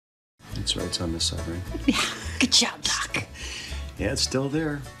It's right. It's on this side, right? Yeah. Good job, Doc. Yeah, it's still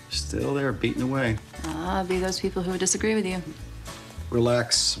there. Still there, beating away. Be those people who would disagree with you.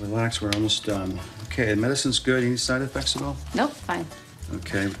 Relax, relax. We're almost done. Okay, the medicine's good. Any side effects at all? Nope, fine.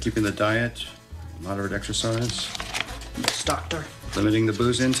 Okay, we're keeping the diet, moderate exercise. Yes, doctor. Limiting the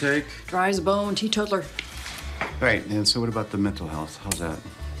booze intake. Dry as a bone, teetotaler. Right, and so what about the mental health? How's that?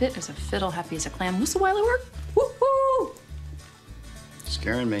 Fit as a fiddle, happy as a clam. Who's the while at work? Woo-hoo!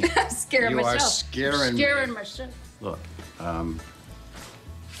 Scaring me. Scaring myself. You are scaring me. Scaring myself. Look,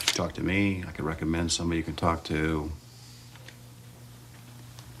 talk to me. I could recommend somebody you can talk to.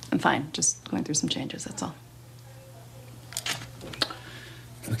 I'm fine. Just going through some changes, that's all.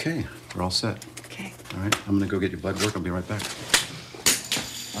 Okay, we're all set. Okay. All right, I'm gonna go get your blood work. I'll be right back.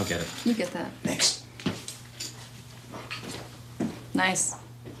 I'll get it. You get that. Thanks. Nice.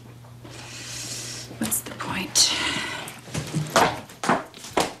 What's the point?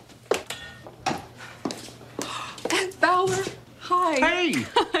 Fowler, hi. Hey!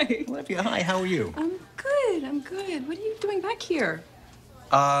 Hi. Olivia, hi, how are you? I'm good, I'm good. What are you doing back here?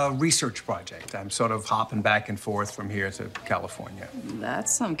 Research project. I'm sort of hopping back and forth from here to California.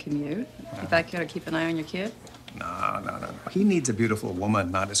 That's some commute. You back here to keep an eye on your kid? No. He needs a beautiful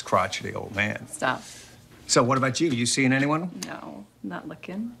woman, not his crotchety old man. Stop. So what about you? You seeing anyone? No, not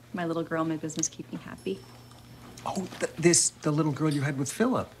looking. My little girl, my business keep me happy. Oh, the little girl you had with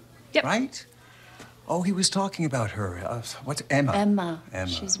Philip. Yep. Right? Oh, he was talking about her. What's Emma? Emma. Emma.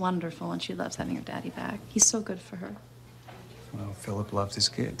 She's wonderful, and she loves having her daddy back. He's so good for her. Well, Philip loves his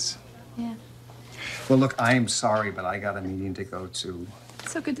kids. Yeah. Well, look, I am sorry, but I got a meeting to go to.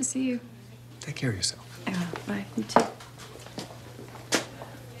 So good to see you. Take care of yourself. Bye. You too.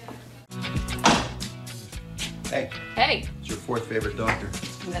 Hey, Hey. it's your fourth favorite doctor.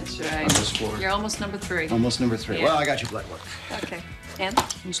 That's right. On this floor. You're almost number 3. Almost number 3. Yeah. Well, I got your blood work. Okay. And?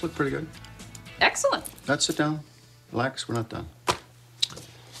 These look pretty good. Excellent. Let's sit down. Relax. We're not done.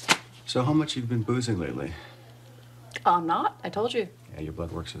 So how much have you been boozing lately? I'm not. I told you. Yeah, your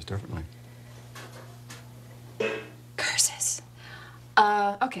blood work says differently. Curses.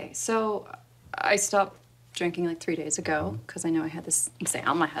 Okay, so I stopped drinking like 3 days ago because I knew I had this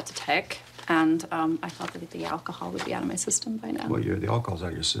exam I had to take. And I thought that the alcohol would be out of my system by now. Well, the alcohol's out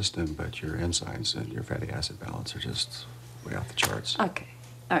of your system, but your enzymes and your fatty acid balance are just way off the charts. Okay.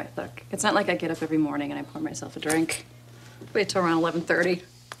 All right, look. It's not like I get up every morning and I pour myself a drink. Wait till around 11:30.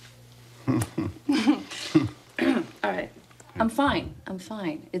 All right. I'm fine. I'm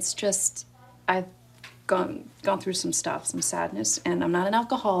fine. It's just I've gone through some stuff, some sadness, and I'm not an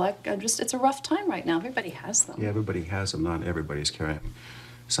alcoholic. It's a rough time right now. Everybody has them. Yeah, everybody has them. Not everybody's carrying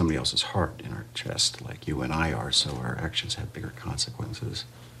somebody else's heart in our chest like you and I are, so our actions have bigger consequences.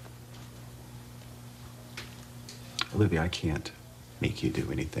 Olivia, I can't make you do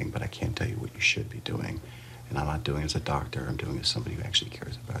anything, but I can tell you what you should be doing. And I'm not doing it as a doctor. I'm doing it as somebody who actually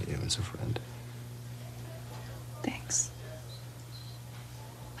cares about you as a friend. Thanks.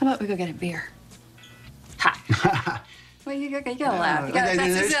 How about we go get a beer? Ha! Well, you gotta laugh.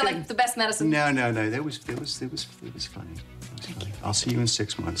 That's like the best medicine. No. That was funny. It was funny. I'll see you in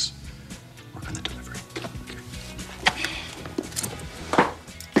 6 months. Work on the delivery.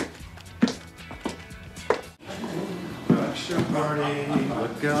 Bachelor party.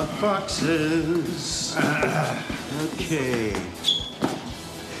 Look out, foxes. Okay.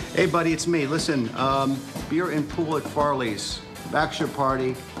 Hey, buddy, it's me. Listen, beer and pool at Farley's. Bachelor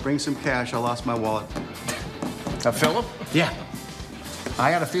party. Bring some cash. I lost my wallet. Philip? Yeah. I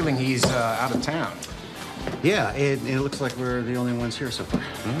got a feeling he's out of town. Yeah, and it looks like we're the only ones here so far.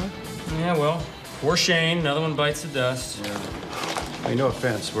 Yeah, well, poor Shane. Another one bites the dust. Yeah. Hey, no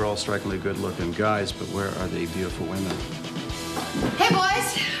offense. We're all strikingly good-looking guys, but where are the beautiful women? Hey,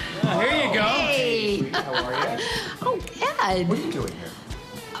 boys. Here you go. Hey. How are you? Oh, Ed. What are you doing here?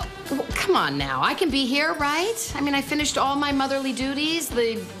 Well, come on now. I can be here, right? I mean, I finished all my motherly duties.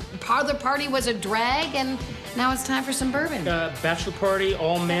 The parlor party was a drag, and now it's time for some bourbon. Bachelor party,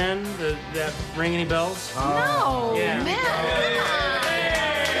 all men. That ring any bells? No, yeah. man.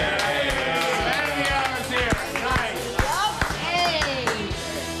 Okay.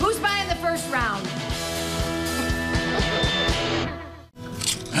 Who's buying the first round?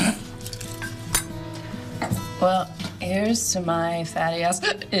 Well, here's to my fatty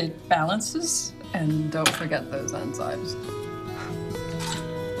acid. It balances, and don't forget those enzymes.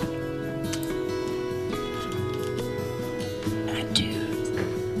 I do.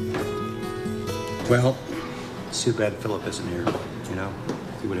 Well, it's too bad Philip isn't here. You know,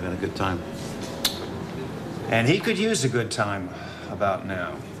 he would have had a good time. And he could use a good time about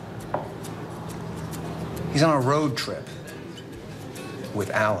now. He's on a road trip with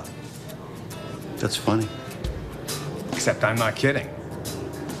Alan. That's funny. Except I'm not kidding.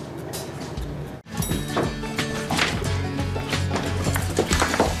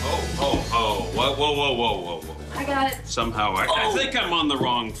 Oh, whoa. I got it. Somehow I think I'm on the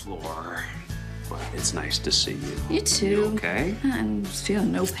wrong floor. But it's nice to see you. You too. You okay? I'm just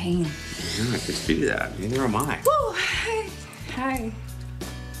feeling no pain. Yeah, I can see that. Neither am I. Woo! Hi.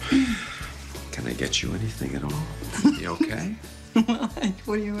 Can I get you anything at all? You okay?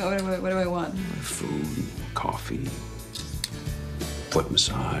 What do I want? Food, coffee, foot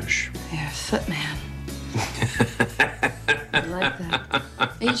massage. You're a foot man. I like that.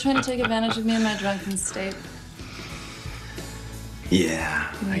 Are you trying to take advantage of me in my drunken state?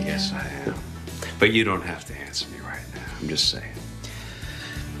 Yeah, I guess I am. But you don't have to answer me right now. I'm just saying.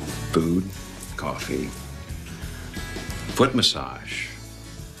 Food, coffee, foot massage,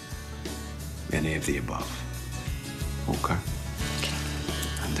 any of the above. Okay?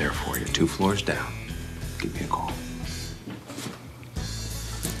 And therefore, you're 2 floors down. Give me a call.